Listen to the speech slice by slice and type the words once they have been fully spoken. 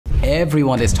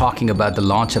everyone is talking about the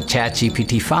launch of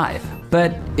ChatGPT-5.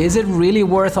 But is it really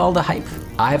worth all the hype?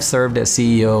 I've served as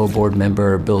CEO, board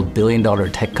member, built billion-dollar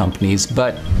tech companies,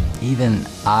 but even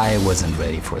I wasn't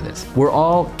ready for this. We're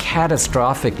all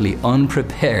catastrophically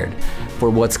unprepared for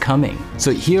what's coming.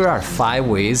 So here are 5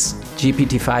 ways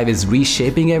GPT-5 is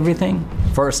reshaping everything.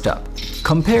 First up,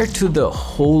 compared to the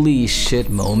holy shit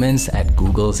moments at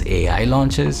Google's AI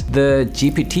launches, the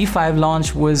GPT-5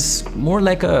 launch was more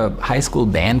like a high school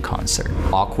band concert.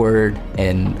 Awkward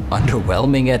and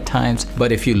underwhelming at times,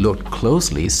 but if you looked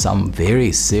closely, some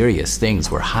very serious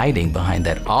things were hiding behind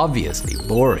that obviously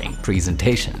boring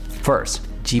presentation. First,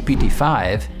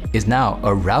 GPT-5 is now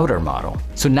a router model.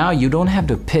 So now you don't have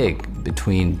to pick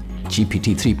between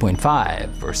GPT 3.5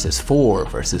 versus 4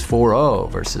 versus 4.0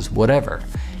 versus whatever.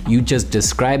 You just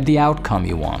describe the outcome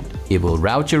you want. It will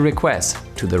route your request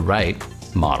to the right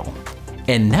model.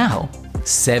 And now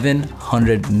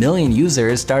 700 million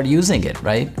users start using it,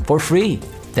 right? For free.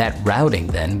 That routing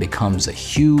then becomes a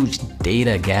huge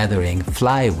data gathering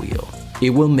flywheel. It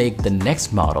will make the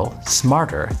next model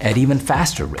smarter at even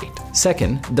faster rate.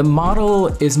 Second, the model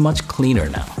is much cleaner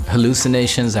now.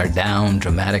 Hallucinations are down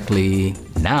dramatically.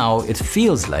 Now it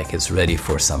feels like it's ready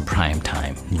for some prime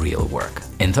time real work.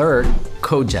 And third,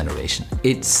 code generation.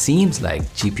 It seems like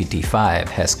GPT-5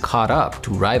 has caught up to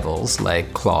rivals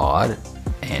like Claude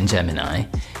and Gemini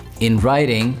in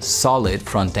writing solid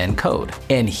front-end code.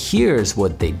 And here's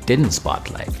what they didn't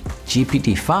spotlight.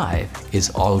 GPT-5 is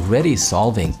already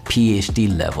solving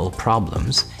PhD-level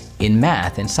problems in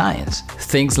math and science.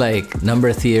 Things like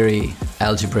number theory,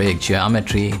 algebraic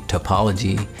geometry,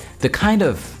 topology, the kind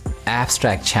of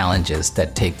abstract challenges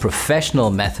that take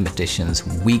professional mathematicians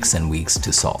weeks and weeks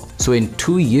to solve. So in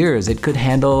 2 years, it could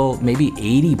handle maybe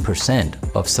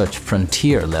 80% of such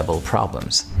frontier-level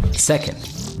problems. Second,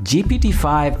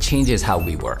 GPT-5 changes how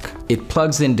we work. It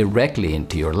plugs in directly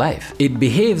into your life. It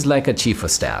behaves like a chief of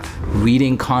staff,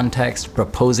 reading context,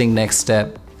 proposing next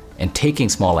step, and taking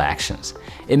small actions.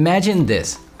 Imagine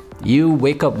this. You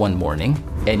wake up one morning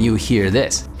and you hear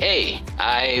this. Hey,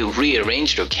 I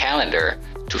rearranged your calendar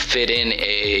to fit in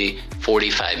a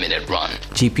 45-minute run.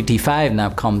 GPT-5 now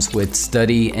comes with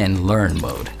study and learn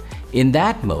mode. In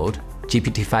that mode,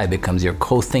 GPT-5 becomes your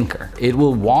co-thinker. It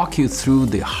will walk you through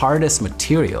the hardest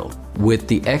material with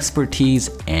the expertise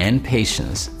and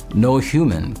patience no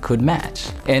human could match.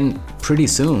 And pretty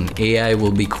soon, AI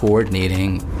will be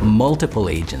coordinating multiple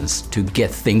agents to get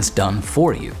things done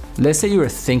for you. Let's say you're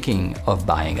thinking of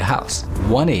buying a house.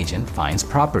 One agent finds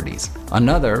properties.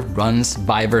 Another runs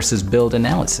buy versus build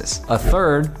analysis. A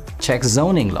third checks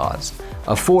zoning laws.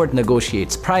 A fourth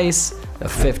negotiates price. A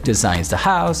fifth designs the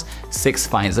house, 6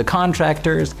 finds the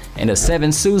contractors, and a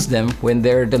 7th sues them when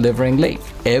they're delivering late.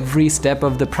 Every step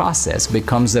of the process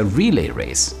becomes a relay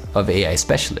race of AI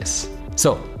specialists.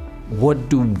 So, what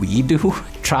do we do?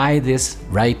 Try this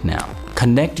right now.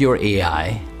 Connect your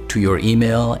AI to your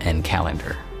email and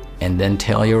calendar, and then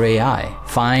tell your AI,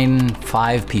 find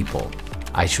 5 people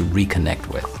I should reconnect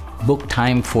with. Book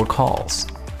time for calls,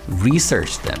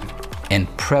 research them, and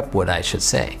prep what I should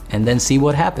say, and then see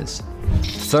what happens.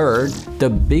 Third, the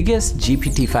biggest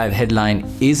GPT-5 headline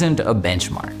isn't a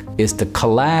benchmark. It's the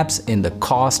collapse in the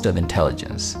cost of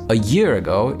intelligence. A year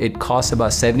ago, it cost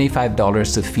about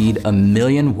 $75 to feed 1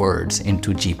 million words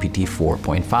into GPT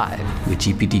 4.5. With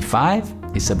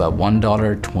GPT-5, it's about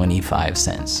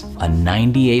 $1.25, a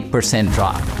 98%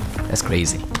 drop. That's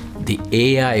crazy. The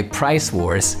AI price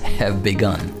wars have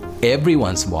begun.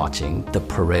 Everyone's watching the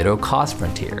Pareto cost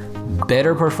frontier.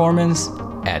 Better performance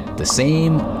at the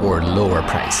same or lower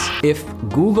price. If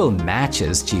Google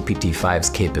matches GPT-5's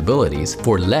capabilities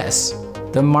for less,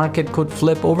 the market could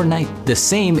flip overnight. The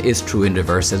same is true in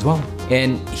reverse as well.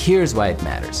 And here's why it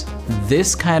matters.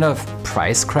 This kind of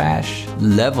price crash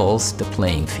levels the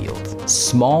playing field.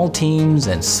 Small teams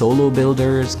and solo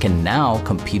builders can now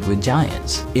compete with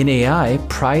giants. In AI,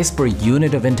 price per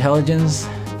unit of intelligence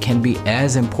can be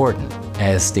as important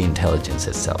as the intelligence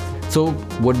itself. So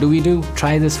what do?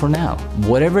 Try this for now.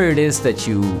 Whatever it is that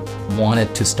you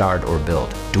wanted to start or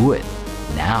build, do it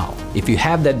now. If you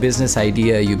have that business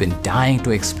idea you've been dying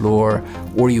to explore,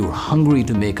 or you're hungry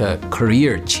to make a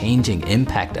career-changing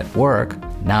impact at work,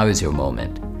 now is your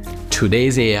moment.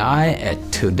 Today's AI at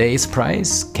today's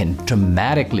price can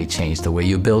dramatically change the way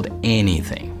you build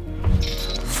anything.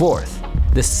 Fourth,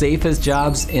 the safest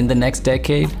jobs in the next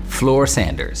decade: floor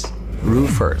sanders,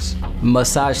 roofers,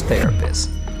 massage therapists.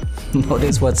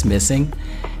 Notice what's missing?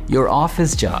 Your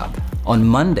office job. On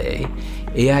Monday,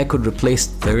 AI could replace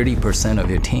 30% of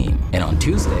your team. And on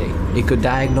Tuesday, it could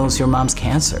diagnose your mom's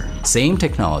cancer. Same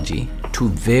technology, to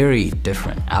very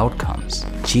different outcomes.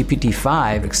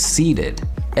 GPT-5 exceeded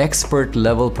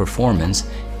expert-level performance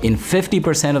in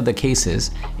 50% of the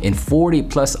cases in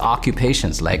 40+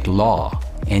 occupations like law,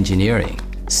 engineering,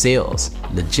 sales,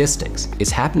 logistics. It's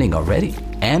happening already.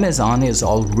 Amazon is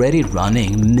already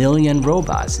running million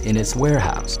robots in its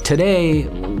warehouse. Today,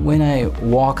 when I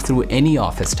walk through any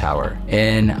office tower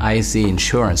and I see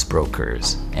insurance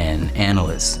brokers and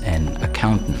analysts and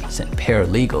accountants and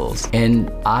paralegals,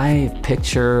 and I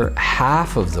picture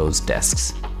half of those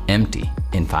desks empty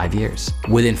in 5 years.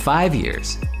 Within 5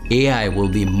 years, AI will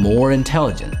be more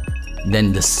intelligent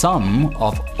than the sum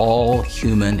of all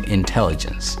human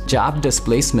intelligence. Job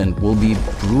displacement will be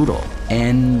brutal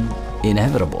and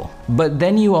inevitable. But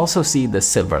then you also see the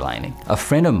silver lining. A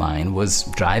friend of mine was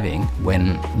driving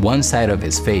when one side of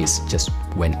his face just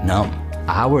went numb.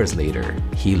 Hours later,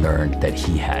 he learned that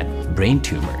he had brain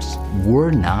tumors.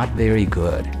 We're not very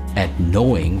good at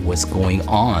knowing what's going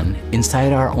on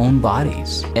inside our own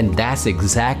bodies. And that's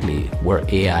exactly where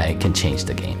AI can change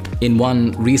the game. In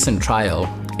one recent trial,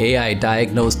 AI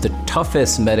diagnosed the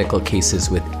toughest medical cases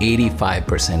with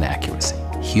 85% accuracy.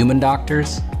 Human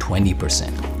doctors,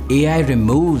 20%. AI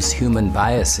removes human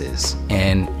biases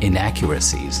and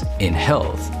inaccuracies in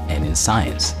health and in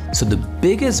science. So the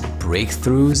biggest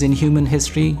breakthroughs in human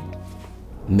history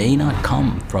may not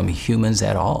come from humans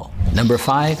at all. Number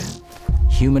 5,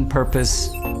 human purpose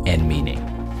and meaning.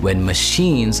 When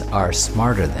machines are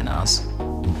smarter than us,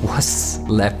 what's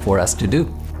left for us to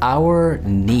do? Our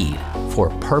need for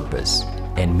purpose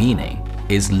and meaning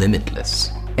is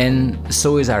limitless. And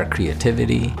so is our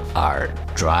creativity, our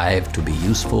drive to be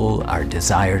useful, our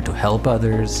desire to help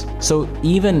others. So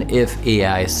even if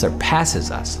AI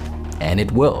surpasses us, and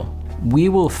it will, we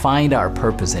will find our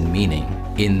purpose and meaning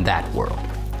in that world.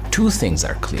 2 things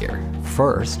are clear.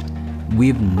 First,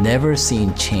 we've never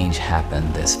seen change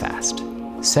happen this fast.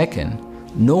 Second,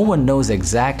 no one knows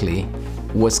exactly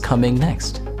what's coming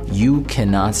next. You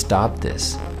cannot stop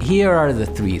this. Here are the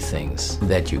 3 things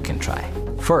that you can try.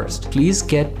 First, please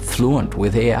get fluent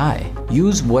with AI.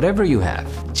 Use whatever you have.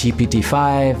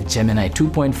 GPT-5, Gemini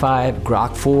 2.5,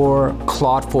 Grok 4,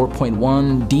 Claude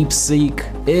 4.1,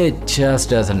 DeepSeek. It just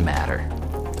doesn't matter.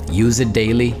 Use it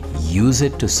daily. Use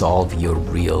it to solve your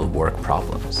real work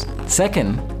problems.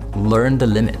 Second, learn the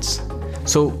limits.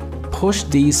 So push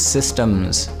these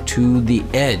systems to the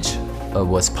edge of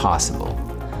what's possible.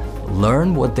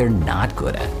 Learn what they're not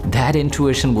good at. That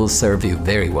intuition will serve you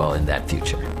very well in that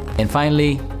future. And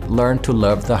finally, learn to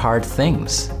love the hard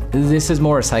things. This is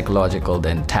more psychological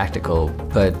than tactical,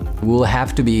 but we'll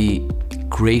have to be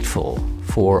grateful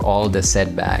for all the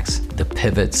setbacks, the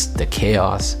pivots, the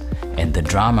chaos, and the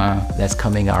drama that's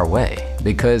coming our way,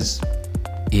 because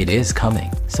it is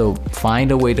coming. So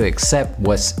find a way to accept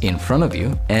what's in front of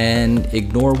you and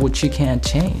ignore what you can't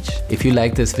change. If you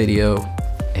like this video,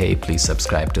 hey, please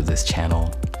subscribe to this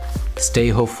channel. Stay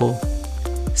hopeful,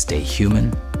 stay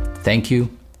human. Thank you,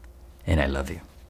 and I love you.